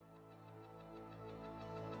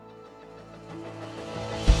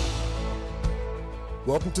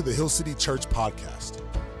Welcome to the Hill City Church Podcast.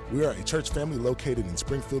 We are a church family located in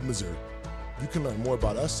Springfield, Missouri. You can learn more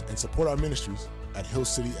about us and support our ministries at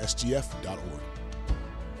hillcitysgf.org.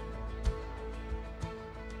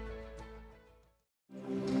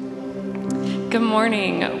 Good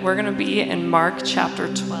morning. We're going to be in Mark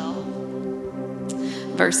chapter 12,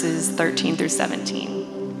 verses 13 through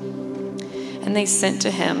 17. And they sent to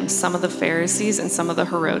him some of the Pharisees and some of the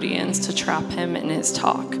Herodians to trap him in his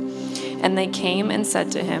talk. And they came and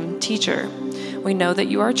said to him, "Teacher, we know that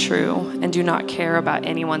you are true and do not care about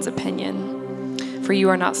anyone's opinion. For you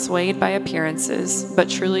are not swayed by appearances,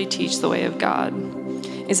 but truly teach the way of God.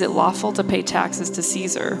 Is it lawful to pay taxes to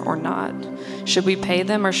Caesar or not? Should we pay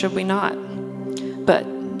them or should we not?" But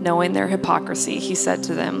knowing their hypocrisy, he said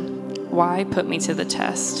to them, "Why put me to the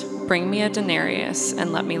test? Bring me a denarius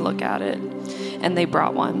and let me look at it." And they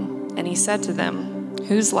brought one. And he said to them,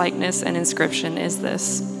 "Whose likeness and inscription is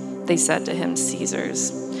this?" They said to him,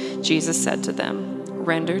 "Caesar's." Jesus said to them,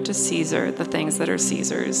 "Render to Caesar the things that are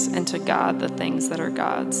Caesar's, and to God the things that are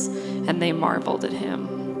God's." And they marveled at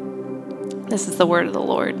him. This is the word of the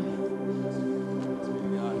Lord. You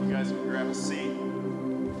guys can grab a seat.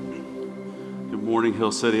 Good morning,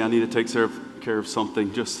 Hill City. I need to take care of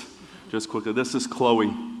something just quickly. This is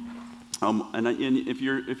Chloe. And if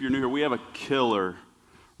you're new here, we have a killer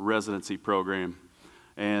residency program,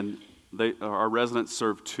 and our residents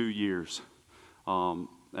serve 2 years.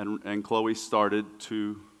 And Chloe started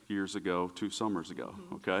 2 summers ago.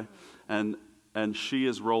 Okay, and she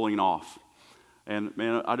is rolling off. And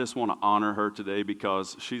man, I just want to honor her today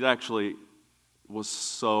because she's actually was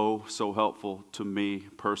so helpful to me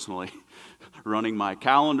personally, running my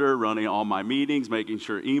calendar, running all my meetings, making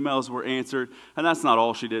sure emails were answered. And that's not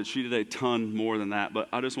all she did. She did a ton more than that. But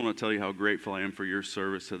I just want to tell you how grateful I am for your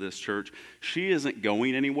service to this church. She isn't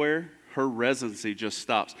going anywhere. Her residency just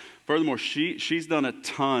stops. Furthermore, she's done a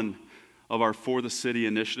ton of our For the City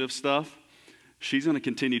initiative stuff. She's going to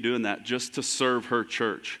continue doing that just to serve her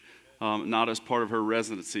church. Not as part of her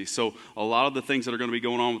residency. So a lot of the things that are going to be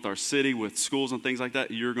going on with our city, with schools and things like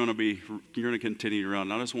that, you're going to continue to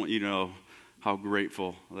run. And I just want you to know how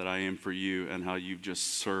grateful that I am for you and how you've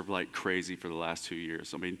just served like crazy for the last 2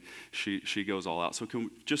 years. I mean, she goes all out. So can we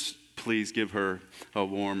just please give her a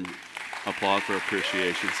warm applause for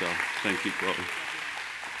appreciation. So thank you, Chloe.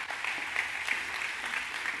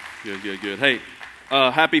 Good. Hey,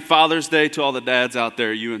 happy Father's Day to all the dads out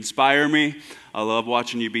there. You inspire me. I love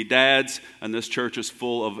watching you be dads, and this church is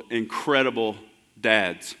full of incredible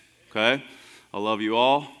dads, okay? I love you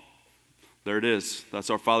all. There it is. That's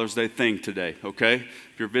our Father's Day thing today, okay?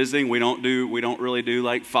 If you're visiting, we don't really do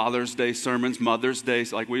like Father's Day sermons, Mother's Day,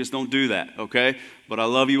 like we just don't do that, okay? But I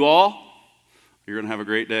love you all. You're going to have a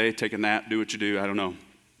great day. Take a nap, do what you do. I don't know.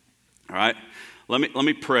 All right? Let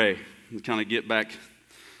me pray and kind of get back.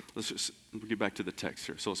 Let's get back to the text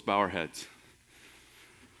here. So let's bow our heads.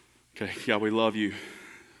 Okay, God, we love you.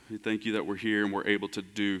 We thank you that we're here and we're able to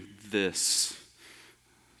do this,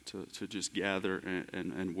 to just gather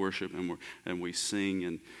and worship, and we sing,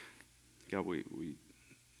 and God, we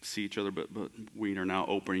see each other, but we are now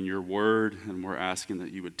opening your word, and we're asking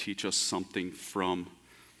that you would teach us something from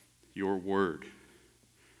your word.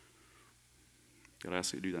 God, I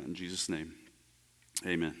ask you to do that in Jesus' name.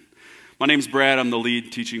 Amen. My name's Brad. I'm the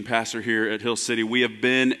lead teaching pastor here at Hill City. We have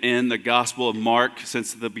been in the Gospel of Mark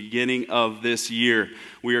since the beginning of this year.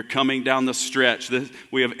 We are coming down the stretch.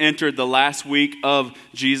 We have entered the last week of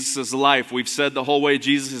Jesus' life. We've said the whole way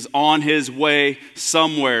Jesus is on his way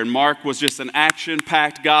somewhere. And Mark was just an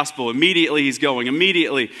action-packed gospel. Immediately he's going.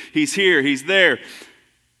 Immediately he's here. He's there.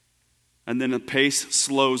 And then the pace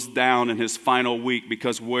slows down in his final week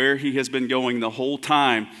because where he has been going the whole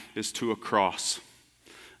time is to a cross.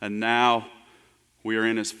 And now we are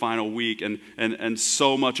in his final week, and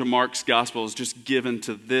so much of Mark's gospel is just given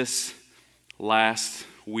to this last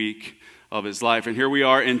week of his life. And here we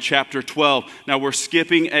are in chapter 12. Now we're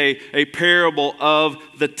skipping a parable of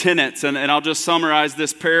the tenants, and I'll just summarize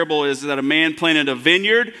this parable is that a man planted a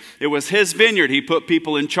vineyard. It was his vineyard. He put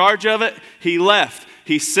people in charge of it. He left.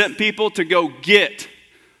 He sent people to go get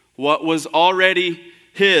what was already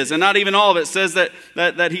his, and not even all of it. It says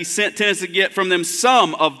that he sent tenants to get from them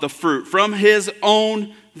some of the fruit from his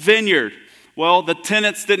own vineyard. Well, the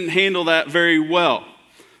tenants didn't handle that very well.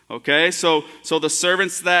 Okay, so the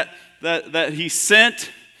servants that he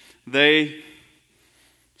sent, they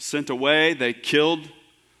sent away. They killed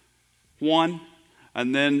one,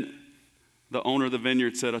 and then the owner of the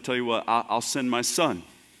vineyard said, "I'll tell you what, I'll send my son.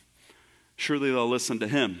 Surely they'll listen to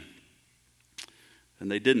him."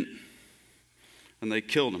 And they didn't. And they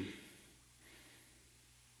killed him.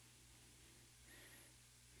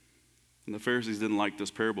 And the Pharisees didn't like this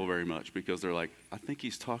parable very much because they're like, I think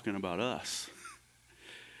he's talking about us.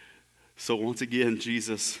 So once again,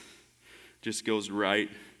 Jesus just goes right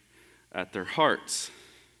at their hearts.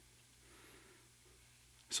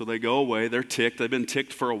 So they go away, they're ticked, they've been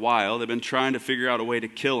ticked for a while, they've been trying to figure out a way to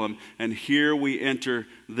kill him, and here we enter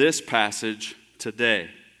this passage today.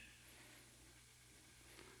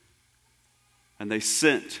 And they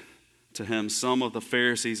sent to him some of the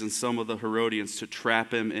Pharisees and some of the Herodians to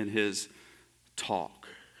trap him in his talk.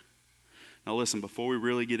 Now listen, before we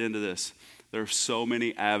really get into this, there are so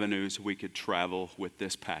many avenues we could travel with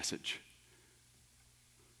this passage.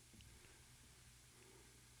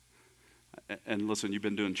 And listen, you've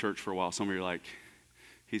been doing church for a while. Some of you are like,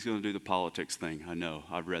 he's going to do the politics thing. I know,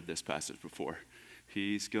 I've read this passage before.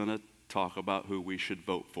 He's going to talk about who we should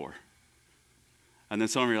vote for. And then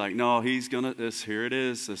some of you are like, no, he's going to, here it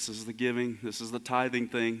is. This is the giving. This is the tithing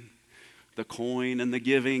thing. The coin and the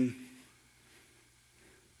giving.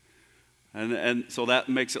 And so that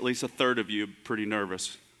makes at least a third of you pretty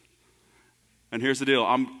nervous. And here's the deal.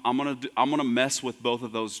 I'm gonna mess with both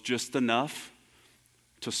of those just enough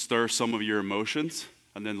to stir some of your emotions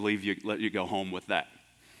and then let you go home with that.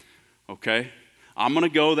 Okay? I'm going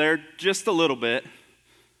to go there just a little bit.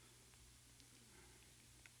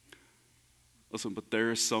 Listen, but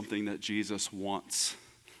there is something that Jesus wants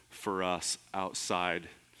for us outside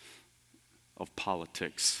of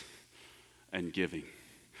politics and giving.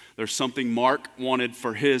 There's something Mark wanted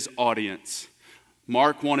for his audience.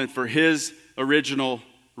 Mark wanted for his original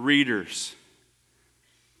readers.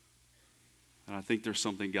 And I think there's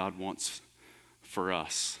something God wants for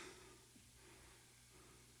us.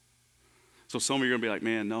 So some of you are going to be like,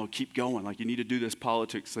 man, no, keep going. Like, you need to do this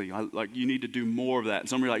politics thing. Like, you need to do more of that. And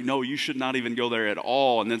some of you are like, no, you should not even go there at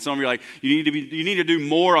all. And then some of you are like, you need to do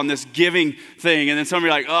more on this giving thing. And then some of you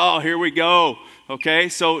are like, oh, here we go. Okay,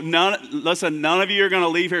 so none of you are going to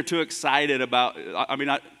leave here too excited about,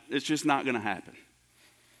 it's just not going to happen.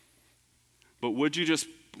 But would you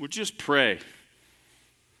just pray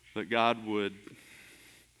that God would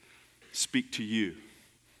speak to you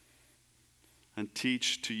and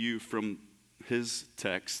teach to you from his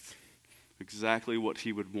text exactly what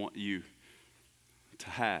he would want you to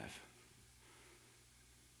have.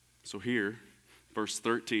 So here, verse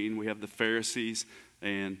 13, we have the Pharisees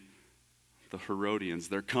and the Herodians.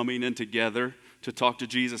 They're coming in together to talk to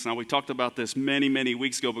Jesus. Now, we talked about this many, many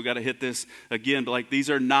weeks ago, but we've got to hit this again. But these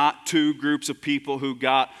are not two groups of people who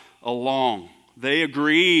got along. They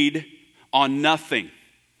agreed on nothing.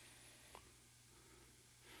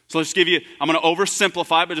 So let's give you, I'm going to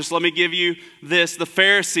oversimplify it, but just let me give you this. The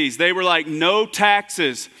Pharisees, they were like, no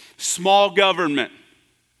taxes, small government.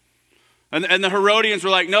 And the Herodians were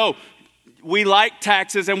like, no, we like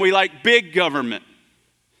taxes and we like big government.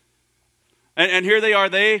 And here they are,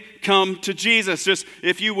 they come to Jesus. Just,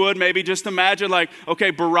 if you would, maybe just imagine like,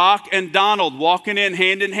 okay, Barack and Donald walking in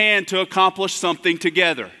hand to accomplish something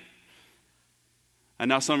together. And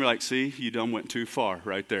now some of you are like, see, you done went too far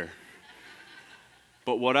right there.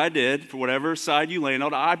 But what I did, for whatever side you land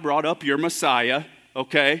on, I brought up your Messiah,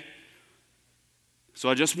 okay? So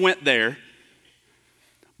I just went there.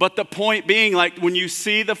 But the point being, like, when you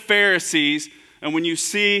see the Pharisees and when you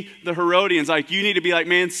see the Herodians, like, you need to be like,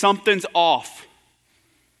 man, something's off.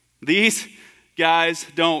 These guys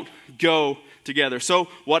don't go together. So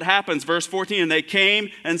what happens? Verse 14, and they came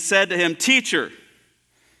and said to him, Teacher,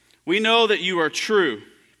 we know that you are true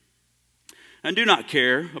and do not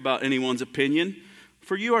care about anyone's opinion,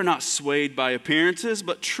 for you are not swayed by appearances,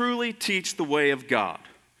 but truly teach the way of God.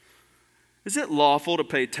 Is it lawful to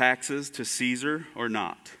pay taxes to Caesar or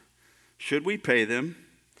not? Should we pay them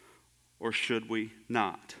or should we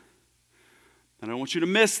not? And I don't want you to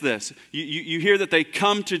miss this. You hear that they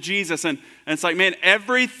come to Jesus, and it's like, man,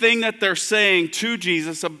 everything that they're saying to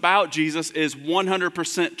Jesus about Jesus is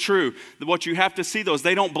 100% true. What you have to see, though, is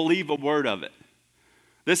they don't believe a word of it.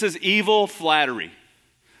 This is evil flattery.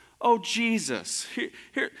 Oh, Jesus,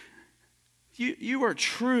 you are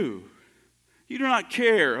true. You do not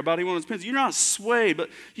care about anyone's opinions. You're not swayed, but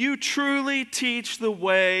you truly teach the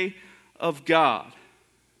way of God.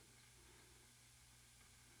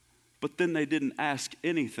 But then they didn't ask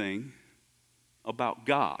anything about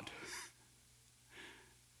God.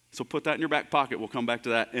 So put that in your back pocket. We'll come back to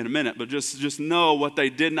that in a minute. But just know what they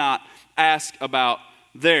did not ask about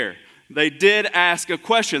there. They did ask a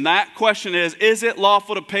question. That question is it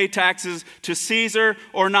lawful to pay taxes to Caesar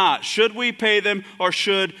or not? Should we pay them or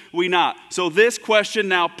should we not? So this question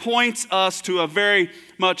now points us to a very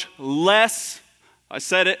much less,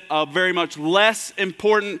 a very much less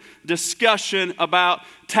important discussion about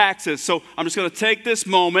taxes. So I'm just going to take this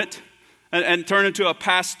moment and turn into a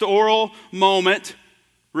pastoral moment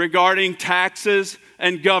regarding taxes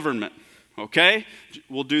and government. Okay?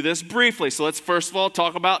 We'll do this briefly. So let's first of all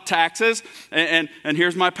talk about taxes. And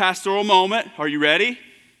here's my pastoral moment. Are you ready?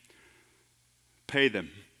 Pay them.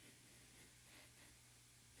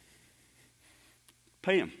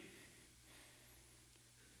 Pay them.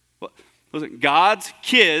 Listen, God's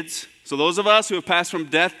kids, so those of us who have passed from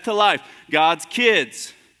death to life, God's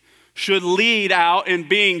kids should lead out in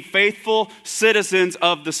being faithful citizens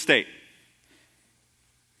of the state.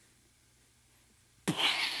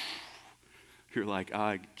 You're like,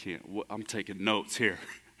 I can't, I'm taking notes here.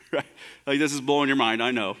 Right? Like, this is blowing your mind,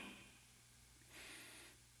 I know.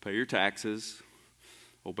 Pay your taxes,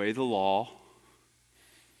 obey the law,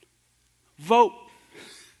 vote.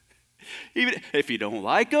 Even if you don't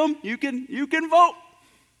like them, you can vote.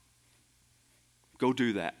 Go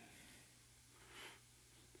do that.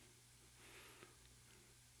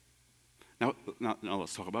 Now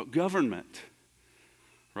let's talk about government.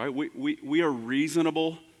 Right? We are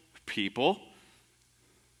reasonable people.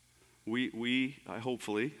 We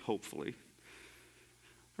hopefully,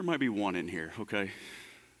 there might be one in here, okay?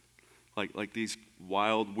 Like these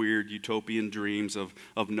wild, weird, utopian dreams of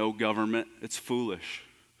no government. It's foolish.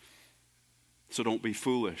 So don't be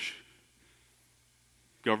foolish.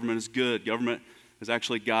 Government is good. Government is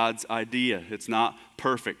actually God's idea. It's not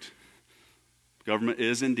perfect. Government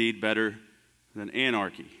is indeed better than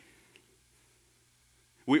anarchy.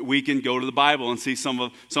 We can go to the Bible and see some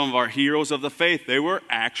of our heroes of the faith. They were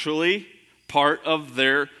actually part of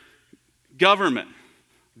their government.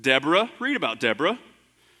 Deborah, read about Deborah.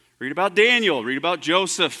 Read about Daniel. Read about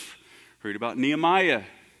Joseph. Read about Nehemiah.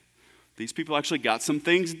 These people actually got some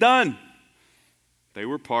things done. They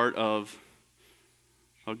were part of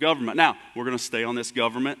a government. Now, we're going to stay on this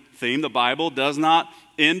government theme. The Bible does not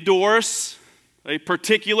endorse a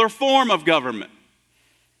particular form of government.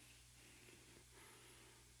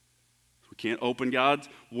 We can't open God's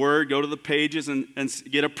Word, go to the pages, and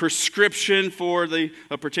get a prescription for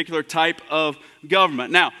a particular type of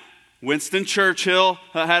government. Now, Winston Churchill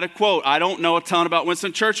had a quote. I don't know a ton about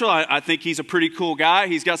Winston Churchill. I think he's a pretty cool guy.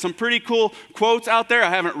 He's got some pretty cool quotes out there. I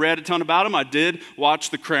haven't read a ton about him. I did watch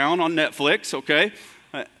The Crown on Netflix, okay?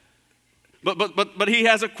 But he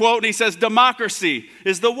has a quote, and he says, democracy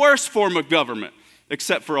is the worst form of government,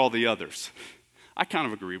 except for all the others. I kind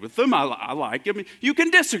of agree with them. I like him. You can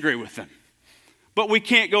disagree with them. But we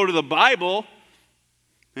can't go to the Bible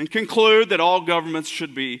and conclude that all governments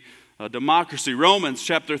should be a democracy. Romans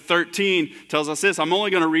chapter 13 tells us this. I'm only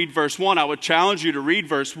going to read verse 1. I would challenge you to read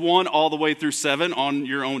verse 1 all the way through 7 on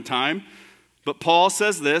your own time. But Paul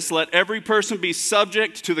says this, let every person be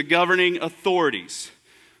subject to the governing authorities.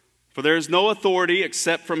 For there is no authority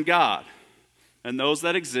except from God, and those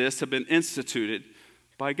that exist have been instituted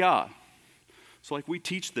by God. So like we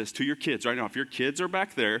teach this to your kids right now. If your kids are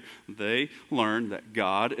back there, they learn that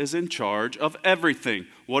God is in charge of everything.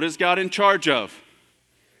 What is God in charge of?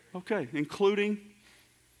 Okay, including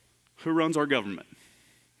who runs our government.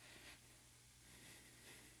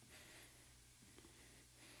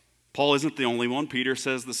 Paul isn't the only one. Peter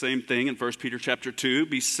says the same thing in 1 Peter chapter 2.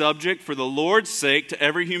 Be subject for the Lord's sake to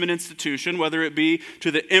every human institution, whether it be to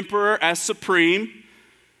the emperor as supreme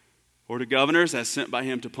or to governors as sent by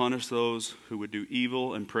him to punish those who would do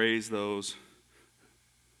evil and praise those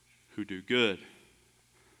who do good.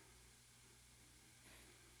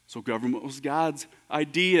 So government was God's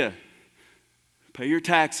idea. Pay your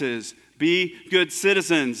taxes. Be good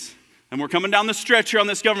citizens. And we're coming down the stretch here on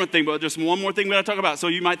this government thing, but just one more thing we got to talk about. So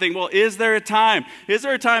you might think, well, is there a time? Is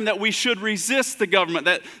there a time that we should resist the government,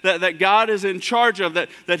 that God is in charge of, that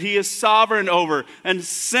he is sovereign over? And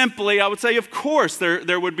simply, I would say, of course,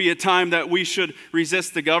 there would be a time that we should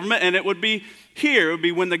resist the government, and it would be here. It would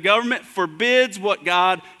be when the government forbids what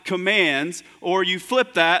God commands, or you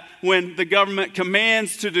flip that, when the government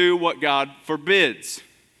commands to do what God forbids.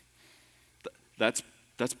 That's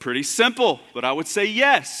pretty simple, but I would say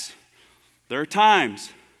yes. There are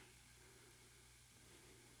times.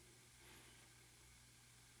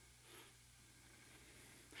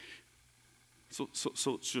 So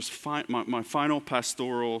it's just my final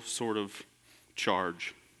pastoral sort of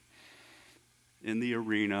charge in the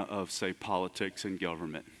arena of, say, politics and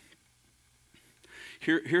government.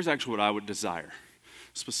 Here's actually what I would desire,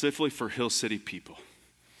 specifically for Hill City people,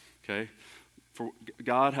 okay? For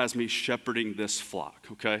God has me shepherding this flock,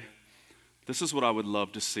 okay? This is what I would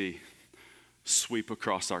love to see sweep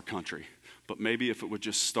across our country. But maybe if it would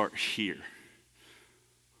just start here.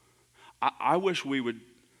 I wish we would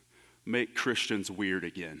make Christians weird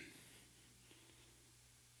again.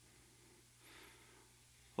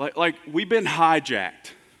 Like we've been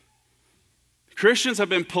hijacked Christians have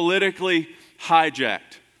been politically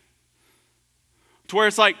hijacked. To where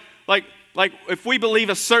it's like if we believe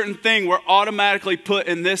a certain thing, we're automatically put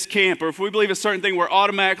in this camp. Or if we believe a certain thing, we're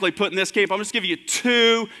automatically put in this camp. I'm just giving you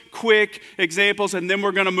 2 quick examples, and then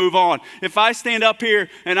we're going to move on. If I stand up here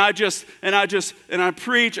and I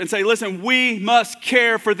preach and say, listen, we must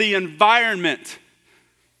care for the environment.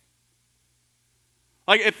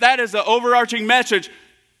 Like, if that is the overarching message,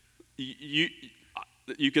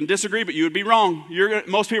 you can disagree, but you would be wrong.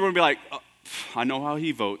 Most people would be like, oh, I know how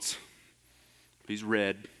he votes. He's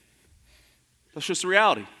red. That's just the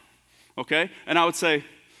reality, okay? And I would say,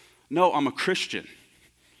 no, I'm a Christian.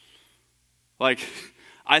 Like,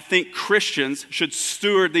 I think Christians should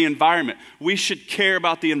steward the environment. We should care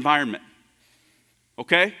about the environment,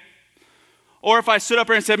 okay? Or if I stood up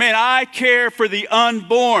here and said, man, I care for the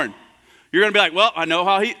unborn, you're going to be like, well,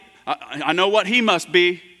 I know what he must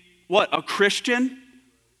be. What, a Christian?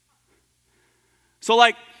 So,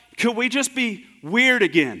 like, could we just be weird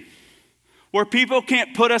again? Where people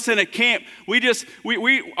can't put us in a camp.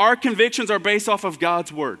 Our convictions are based off of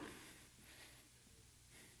God's word.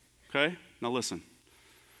 Okay? Now listen.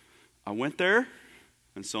 I went there,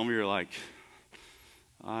 and some of you are like,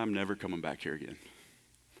 I'm never coming back here again.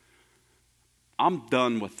 I'm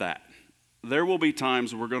done with that. There will be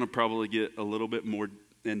times we're going to probably get a little bit more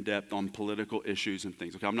in depth on political issues and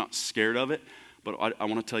things. Okay, I'm not scared of it, but I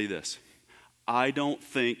want to tell you this. I don't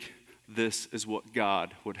think this is what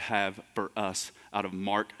God would have for us out of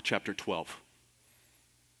Mark chapter 12.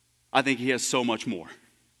 I think he has so much more.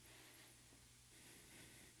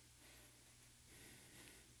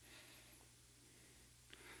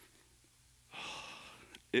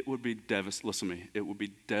 It would be listen to me, it would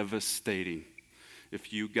be devastating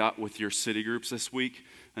if you got with your city groups this week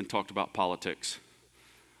and talked about politics.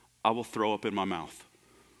 I will throw up in my mouth.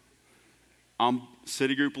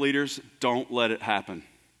 City group leaders, don't let it happen.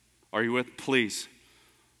 Are you with? Please.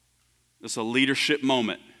 It's a leadership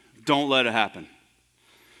moment. Don't let it happen.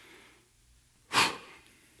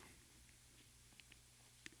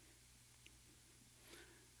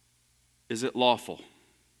 Is it lawful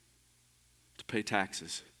to pay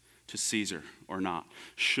taxes to Caesar or not?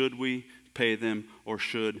 Should we pay them or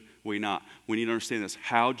should we not? We need to understand this.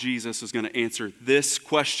 How Jesus is going to answer this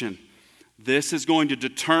question. This is going to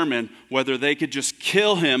determine whether they could just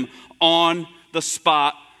kill him on the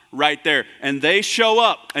spot right there. And they show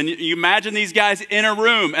up, and you imagine these guys in a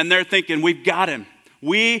room, and they're thinking, we've got him.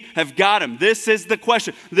 We have got him. This is the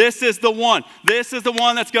question. This is the one. This is the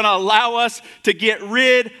one that's going to allow us to get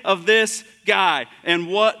rid of this guy. And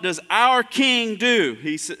what does our king do?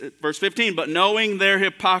 Verse 15, but knowing their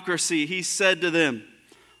hypocrisy, he said to them,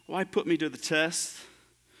 why put me to the test?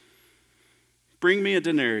 Bring me a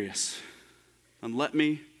denarius and let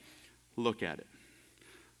me look at it.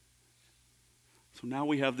 So now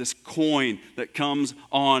we have this coin that comes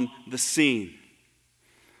on the scene.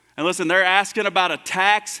 And listen, they're asking about a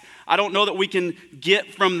tax. I don't know that we can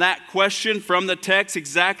get from that question, from the text,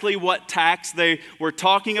 exactly what tax they were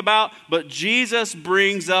talking about. But Jesus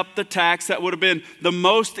brings up the tax that would have been the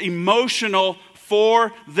most emotional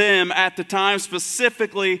for them at the time,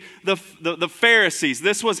 specifically the Pharisees.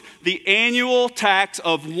 This was the annual tax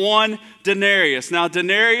of 1 denarius. Now,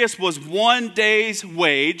 denarius was 1 day's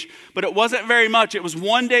wage, but it wasn't very much. It was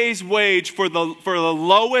 1 day's wage for the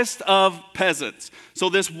lowest of peasants. So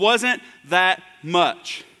this wasn't that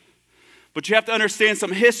much. But you have to understand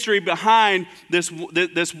some history behind this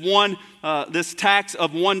tax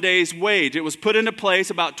of 1 day's wage. It was put into place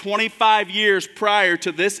about 25 years prior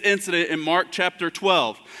to this incident in Mark chapter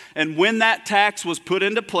 12. And when that tax was put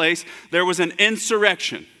into place, there was an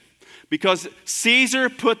insurrection. Because Caesar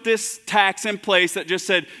put this tax in place that just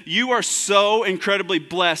said, you are so incredibly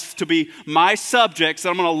blessed to be my subjects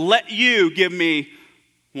that I'm going to let you give me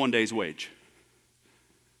 1 day's wage.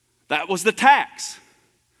 That was the tax.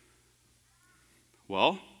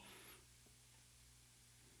 Well,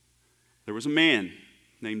 there was a man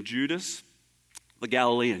named Judas the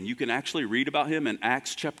Galilean. You can actually read about him in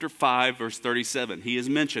Acts chapter 5, verse 37. He is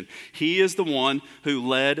mentioned. He is the one who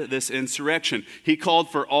led this insurrection. He called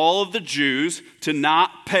for all of the Jews to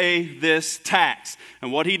not pay this tax.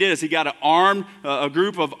 And what he did is he got a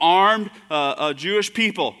group of armed Jewish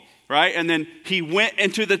people, right? And then he went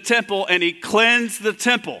into the temple and he cleansed the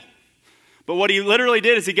temple. But what he literally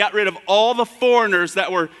did is he got rid of all the foreigners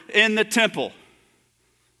that were in the temple.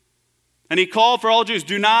 And he called for all Jews,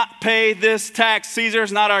 do not pay this tax. Caesar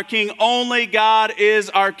is not our king. Only God is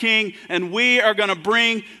our king. And we are going to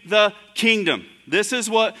bring the kingdom. This is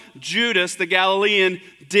what Judas the Galilean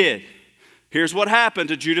did. Here's what happened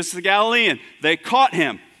to Judas the Galilean. They caught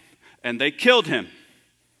him and they killed him.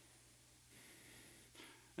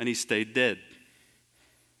 and he stayed dead.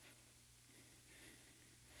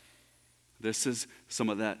 This is some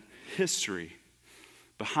of that history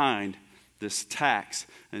behind this tax.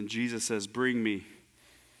 And Jesus says, bring me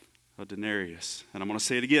a denarius. And I'm going to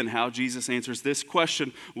say it again. How Jesus answers this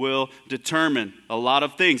question will determine a lot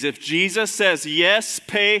of things. If Jesus says, yes,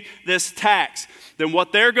 pay this tax, then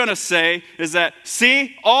what they're going to say is that,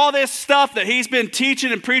 see, all this stuff that he's been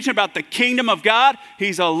teaching and preaching about the kingdom of God,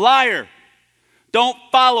 he's a liar. Don't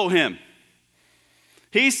follow him.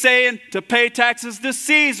 He's saying to pay taxes to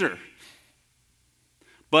Caesar.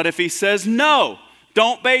 But if he says no,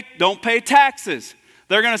 don't pay taxes,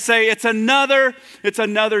 they're going to say it's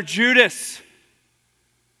another Judas.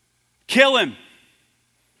 Kill him.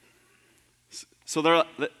 So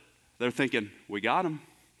they're thinking, we got him.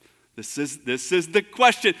 This is the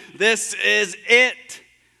question. This is it.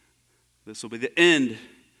 This will be the end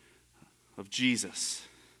of Jesus.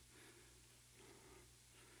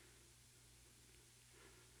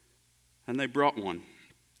 And they brought one.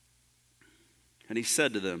 And he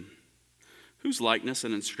said to them, whose likeness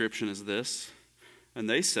and inscription is this? And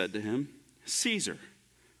they said to him, Caesar.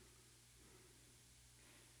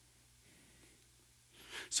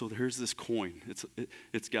 So here's this coin.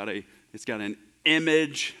 It's got an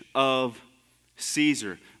image of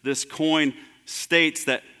Caesar. This coin states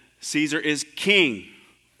that Caesar is king.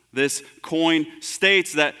 This coin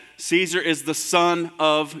states that Caesar is the Son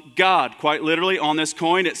of God. Quite literally, on this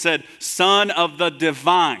coin it said, Son of the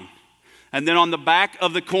Divine. And then on the back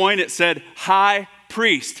of the coin, it said, High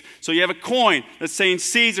Priest. So you have a coin that's saying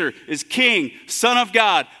Caesar is King, Son of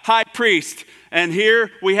God, High Priest. And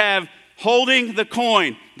here we have, holding the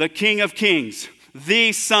coin, the King of Kings,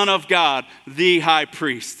 the Son of God, the High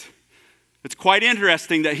Priest. It's quite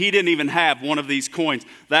interesting that he didn't even have one of these coins.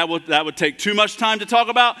 That would take too much time to talk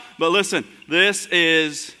about. But listen, this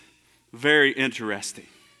is very interesting.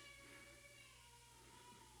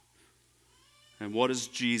 And what does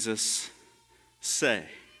Jesus say?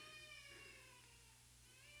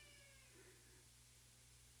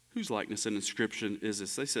 Whose likeness and inscription is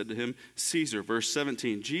this? They said to him, Caesar. Verse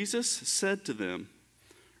 17, Jesus said to them,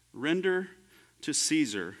 render to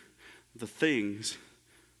Caesar the things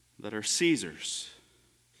that are Caesar's.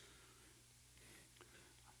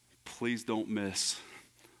 Please don't miss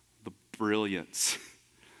the brilliance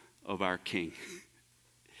of our King.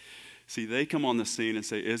 See, they come on the scene and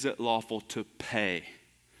say, is it lawful to pay?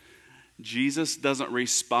 Jesus doesn't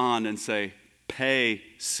respond and say, pay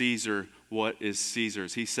Caesar what is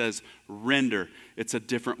Caesar's. He says, render. It's a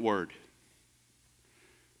different word.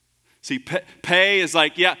 See, pay is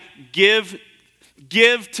like, yeah, give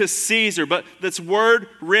to Caesar. But this word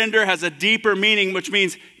render has a deeper meaning, which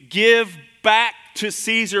means give back to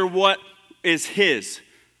Caesar what is his.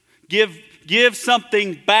 Give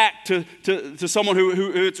something back to someone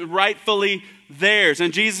who it's rightfully theirs.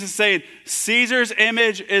 And Jesus is saying, Caesar's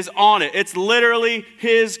image is on it. It's literally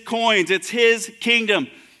his coins. It's his kingdom.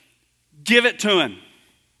 Give it to him.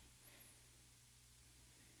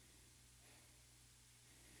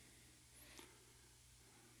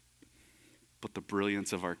 But the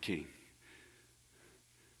brilliance of our King.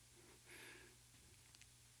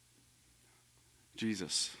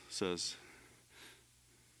 Jesus says,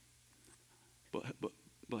 but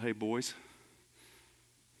hey, boys,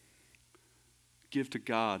 give to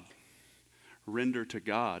God, render to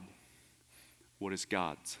God what is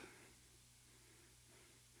God's.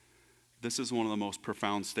 This is one of the most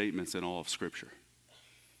profound statements in all of Scripture.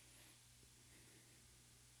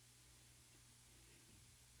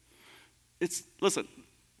 Listen,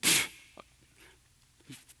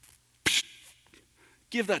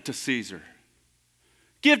 give that to Caesar.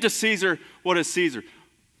 Give to Caesar what is Caesar.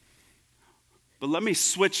 But let me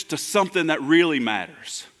switch to something that really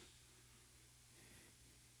matters.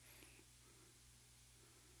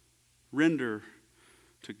 Render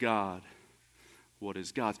to God what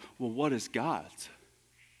is God's. Well, what is God's?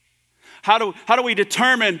 How do we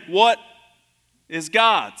determine what is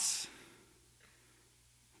God's?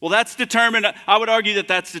 Well, that's determined, I would argue that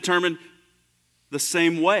that's determined the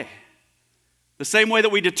same way. The same way that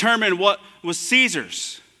we determine what was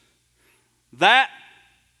Caesar's. That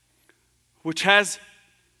which has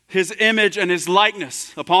his image and his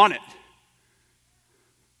likeness upon it.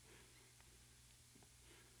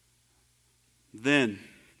 Then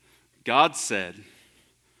God said,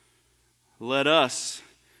 let us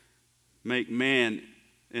make man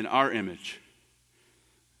in our image,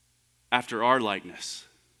 after our likeness.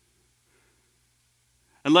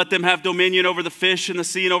 And let them have dominion over the fish in the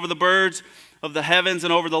sea and over the birds of the heavens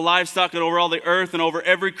and over the livestock and over all the earth and over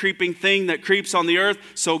every creeping thing that creeps on the earth.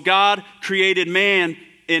 So God created man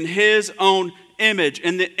in his own image.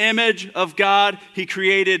 In the image of God, he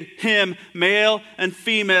created him. Male and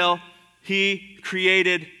female, he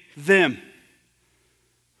created them.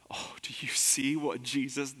 Oh, do you see what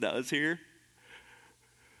Jesus does here?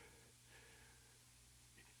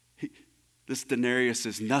 This denarius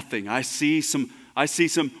is nothing. I see some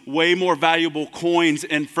way more valuable coins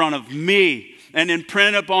in front of me. And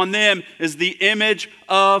imprinted upon them is the image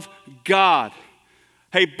of God.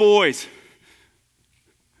 Hey, boys,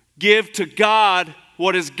 give to God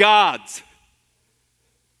what is God's.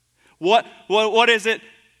 What is it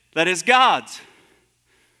that is God's?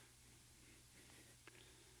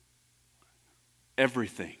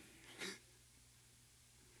 Everything.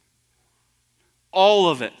 All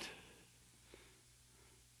of it.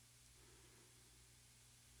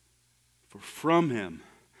 For from him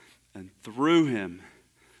and through him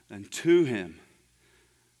and to him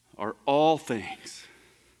are all things.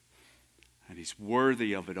 And he's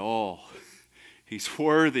worthy of it all. He's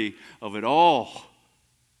worthy of it all.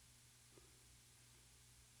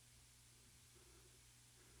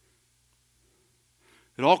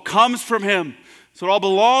 It all comes from him. So it all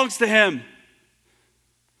belongs to him.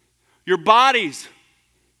 Your bodies,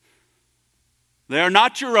 they are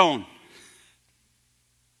not your own.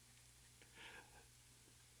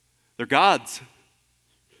 They're God's.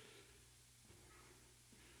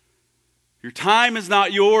 Your time is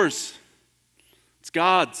not yours. It's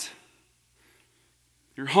God's.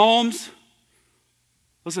 Your homes,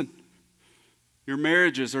 listen, your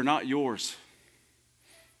marriages are not yours.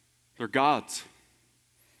 They're God's.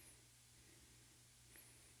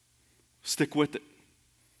 Stick with it.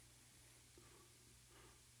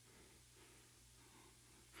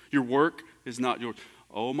 Your work is not yours.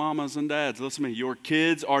 Oh, mamas and dads, listen to me. Your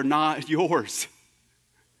kids are not yours.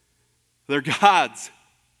 They're God's.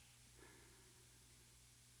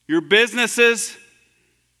 Your businesses,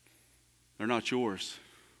 they're not yours.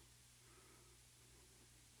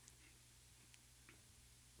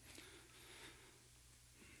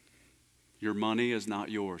 Your money is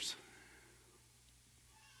not yours.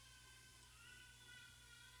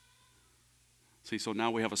 See, so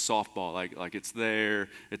now we have a softball, like it's there,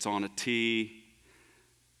 it's on a tee.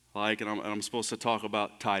 And I'm supposed to talk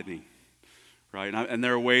about tithing, right? And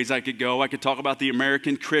there are ways I could go. I could talk about the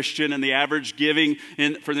American Christian, and the average giving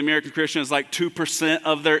for the American Christian is like 2%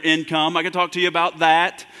 of their income. I could talk to you about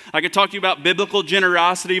that. I could talk to you about biblical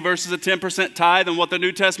generosity versus a 10% tithe and what the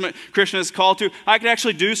New Testament Christian is called to. I could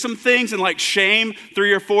actually do some things and like shame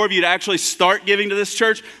 3 or 4 of you to actually start giving to this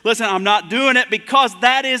church. Listen, I'm not doing it because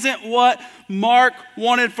that isn't what Mark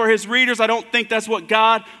wanted for his readers. I don't think that's what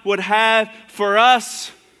God would have for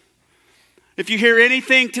us. If you hear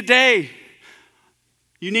anything today,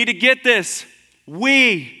 you need to get this.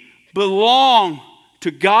 We belong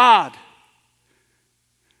to God.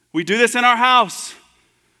 We do this in our house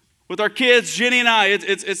with our kids, Jenny and I.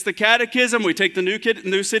 It's the catechism. We take the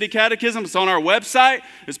New City Catechism. It's on our website.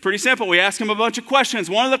 It's pretty simple. We ask them a bunch of questions.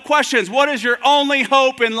 One of the questions, what is your only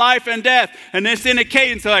hope in life and death? And this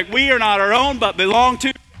indicates like we are not our own but belong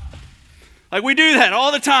to. Like we do that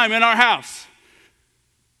all the time in our house.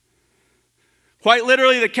 Quite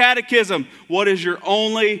literally, the catechism, what is your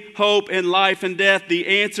only hope in life and death?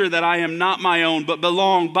 The answer that I am not my own, but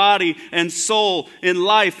belong body and soul in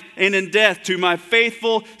life and in death to my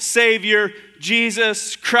faithful Savior,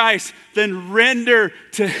 Jesus Christ. Then render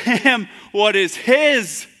to him what is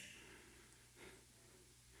his.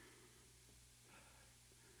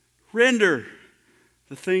 Render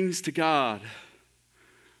the things to God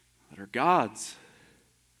that are God's.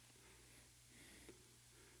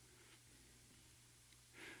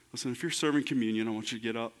 Listen, if you're serving communion, I want you to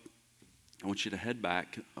get up. I want you to head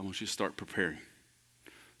back. I want you to start preparing.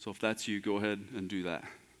 So if that's you, go ahead and do that.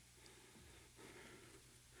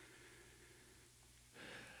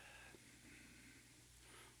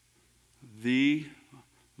 The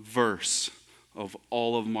verse of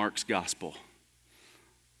all of Mark's gospel,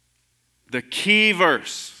 the key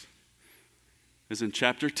verse, is in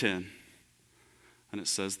chapter 10, and it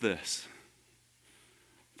says this: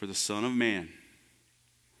 For the Son of Man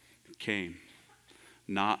came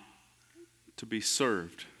not to be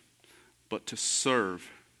served, but to serve.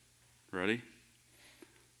 Ready?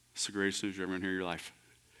 It's the greatest news you're ever going to hear in your life.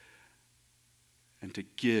 And to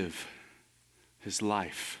give his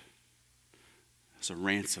life as a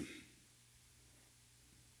ransom.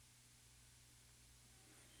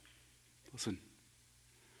 Listen,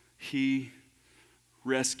 he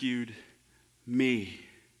rescued me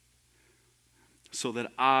so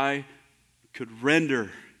that I could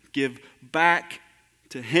give back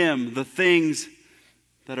to him the things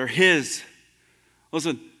that are his.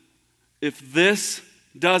 Listen, if this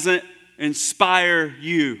doesn't inspire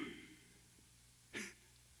you.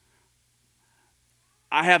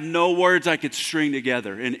 I have no words I could string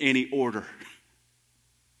together in any order.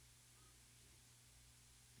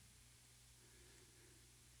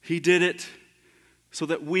 He did it so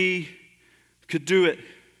that we could do it.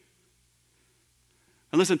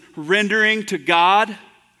 And listen, rendering to God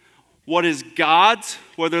what is God's,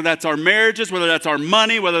 whether that's our marriages, whether that's our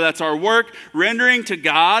money, whether that's our work, rendering to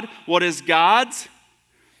God what is God's,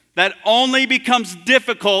 that only becomes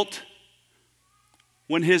difficult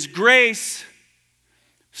when His grace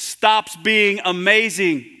stops being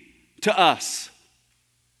amazing to us.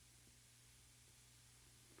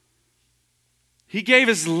 He gave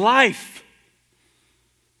His life.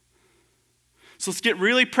 So let's get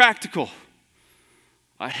really practical.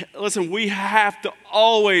 Listen, we have to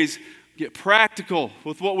always get practical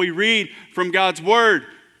with what we read from God's Word.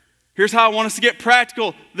 Here's how I want us to get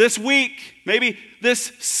practical this week, maybe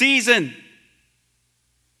this season.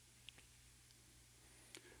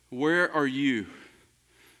 Where are you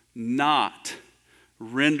not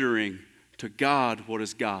rendering to God what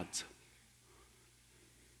is God's?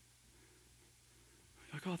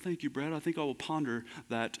 Like, oh, thank you, Brad. I think I will ponder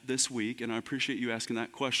that this week, and I appreciate you asking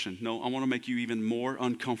that question. No, I want to make you even more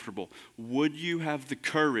uncomfortable. Would you have the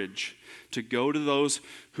courage to go to those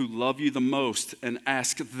who love you the most and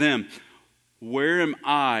ask them, where am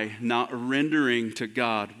I not rendering to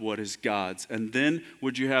God what is God's? And then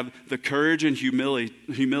would you have the courage and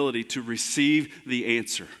humility to receive the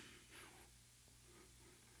answer?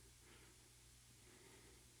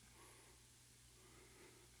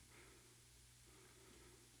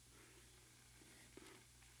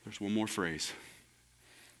 There's one more phrase,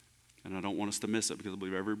 and I don't want us to miss it because I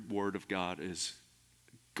believe every word of God is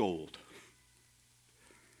gold.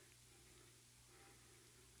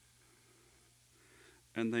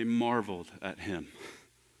 And they marveled at Him.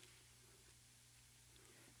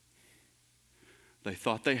 They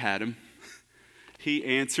thought they had Him. He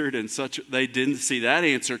answered in such, they didn't see that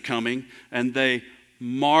answer coming, and they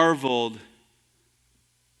marveled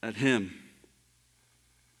at Him.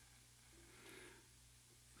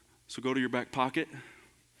 So go to your back pocket.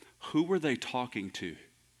 Who were they talking to?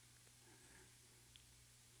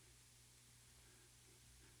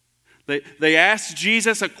 They asked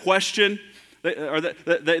Jesus a question.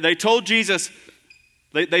 They told Jesus,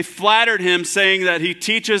 they flattered Him saying that He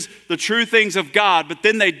teaches the true things of God, but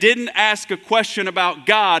then they didn't ask a question about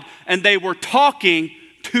God, and they were talking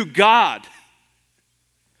to God.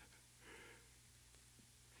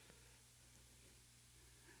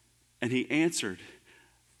 And He answered.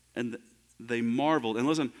 And they marveled. And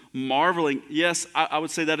listen, marveling, yes, I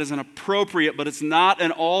would say that is an appropriate, but it's not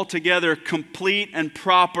an altogether complete and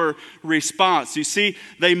proper response. You see,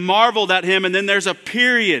 they marveled at Him, and then there's a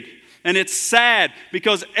period. And it's sad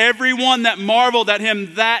because everyone that marveled at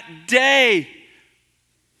Him that day,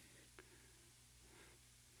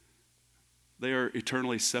 they are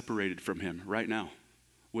eternally separated from Him right now,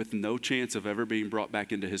 with no chance of ever being brought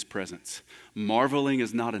back into His presence. Marveling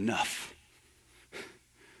is not enough.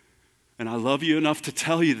 And I love you enough to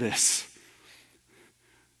tell you this.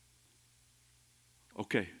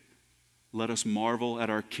 Okay, let us marvel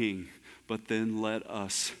at our King, but then let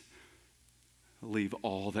us leave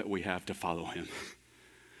all that we have to follow Him.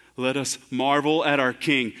 Let us marvel at our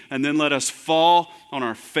King, and then let us fall on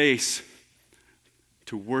our face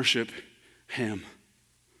to worship Him.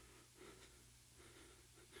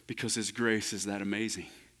 Because His grace is that amazing.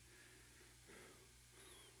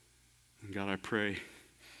 And God, I pray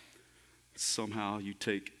somehow you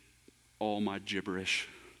take all my gibberish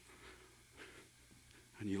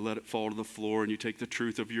and you let it fall to the floor, and you take the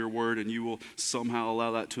truth of your word and you will somehow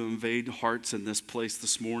allow that to invade hearts in this place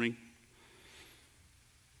this morning.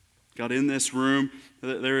 God, in this room,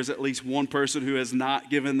 there is at least one person who has not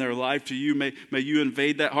given their life to you. May you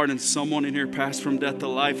invade that heart, and someone in here pass from death to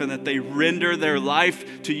life, and that they render their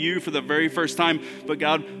life to you for the very first time. But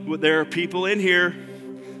God, there are people in here,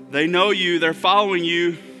 they know you, they're following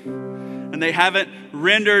you, and they haven't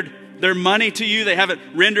rendered their money to you. They haven't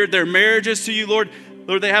rendered their marriages to you, Lord.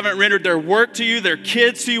 Lord, they haven't rendered their work to you, their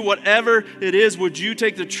kids to you, whatever it is. Would you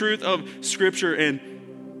take the truth of Scripture and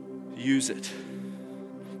use it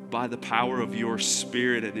by the power of your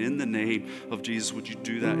Spirit? And in the name of Jesus, would you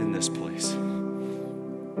do that in this place?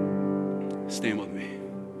 Stand with me.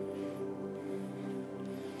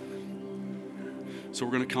 So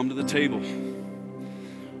we're going to come to the table.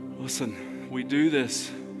 Listen, we do this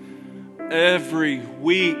every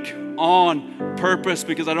week. you on purpose,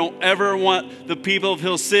 because I don't ever want the people of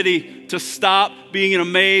Hill City to stop being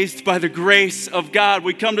amazed by the grace of God.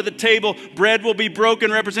 We come to the table, bread will be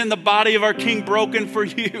broken, representing the body of our King broken for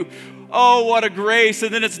you. Oh, what a grace.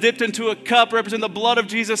 And then it's dipped into a cup, representing the blood of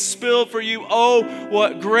Jesus spilled for you. Oh,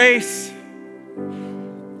 what grace.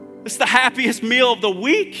 It's the happiest meal of the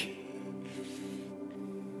week.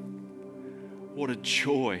 What a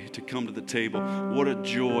joy to come to the table. What a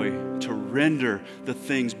joy to render the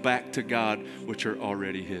things back to God which are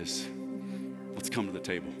already His. Let's come to the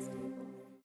table.